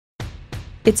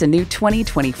It's a new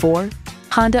 2024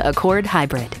 Honda Accord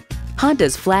Hybrid.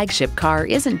 Honda's flagship car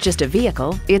isn't just a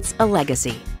vehicle, it's a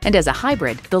legacy. And as a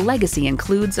hybrid, the legacy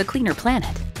includes a cleaner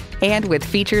planet. And with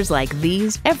features like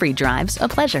these, every drive's a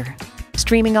pleasure.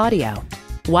 Streaming audio,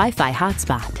 Wi-Fi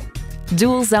hotspot,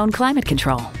 dual zone climate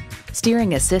control,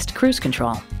 steering assist cruise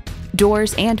control,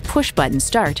 doors and push-button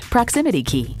start proximity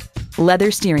key,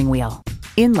 leather steering wheel,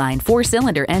 inline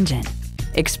 4-cylinder engine,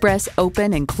 express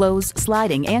open and close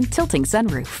sliding and tilting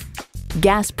sunroof,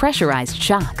 gas pressurized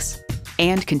shocks,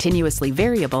 and continuously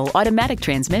variable automatic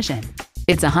transmission.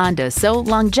 It's a Honda, so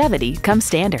longevity comes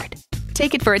standard.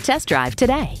 Take it for a test drive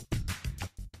today.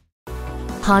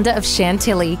 Honda of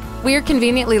Chantilly. We're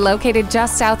conveniently located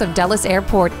just south of Dulles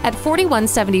Airport at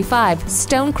 4175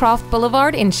 Stonecroft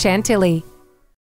Boulevard in Chantilly.